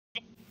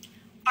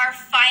Our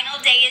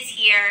final day is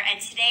here, and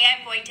today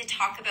I'm going to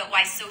talk about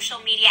why social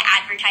media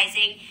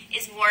advertising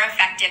is more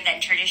effective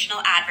than traditional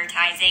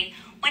advertising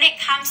when it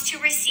comes to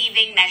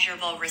receiving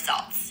measurable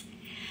results.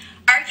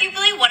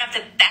 Arguably, one of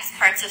the best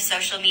parts of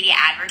social media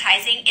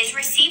advertising is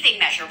receiving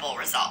measurable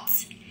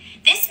results.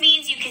 This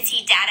means you can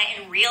see data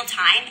in real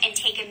time and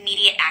take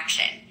immediate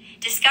action,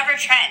 discover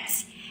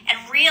trends, and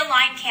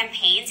realign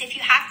campaigns if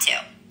you have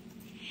to.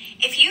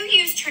 If you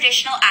use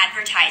traditional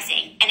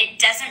advertising and it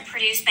doesn't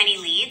produce many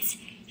leads,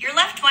 you're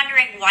left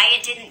wondering why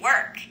it didn't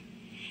work.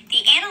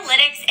 The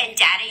analytics and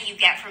data you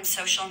get from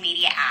social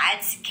media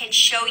ads can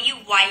show you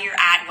why your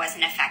ad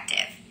wasn't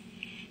effective.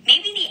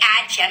 Maybe the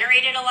ad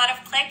generated a lot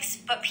of clicks,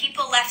 but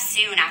people left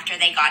soon after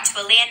they got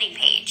to a landing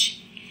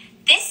page.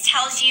 This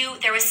tells you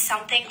there was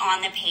something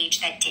on the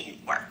page that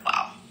didn't work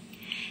well.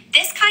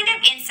 This kind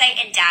of insight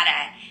and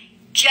data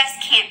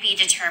just can't be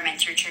determined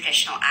through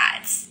traditional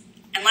ads,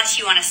 unless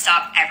you want to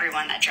stop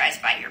everyone that drives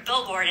by your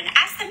billboard and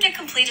ask them to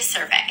complete a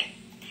survey.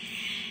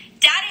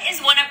 Data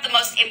is one of the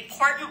most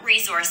important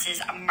resources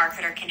a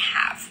marketer can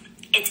have.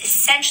 It's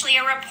essentially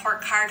a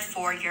report card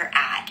for your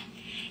ad.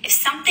 If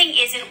something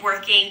isn't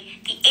working,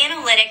 the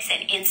analytics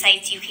and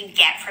insights you can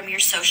get from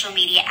your social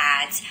media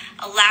ads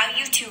allow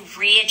you to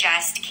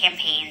readjust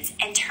campaigns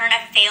and turn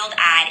a failed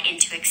ad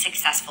into a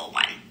successful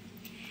one.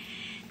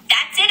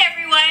 That's it,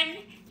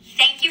 everyone.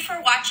 Thank you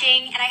for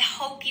watching, and I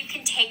hope you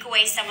can take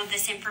away some of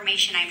this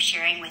information I'm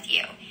sharing with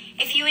you.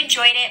 If you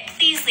enjoyed it,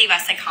 please leave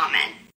us a comment.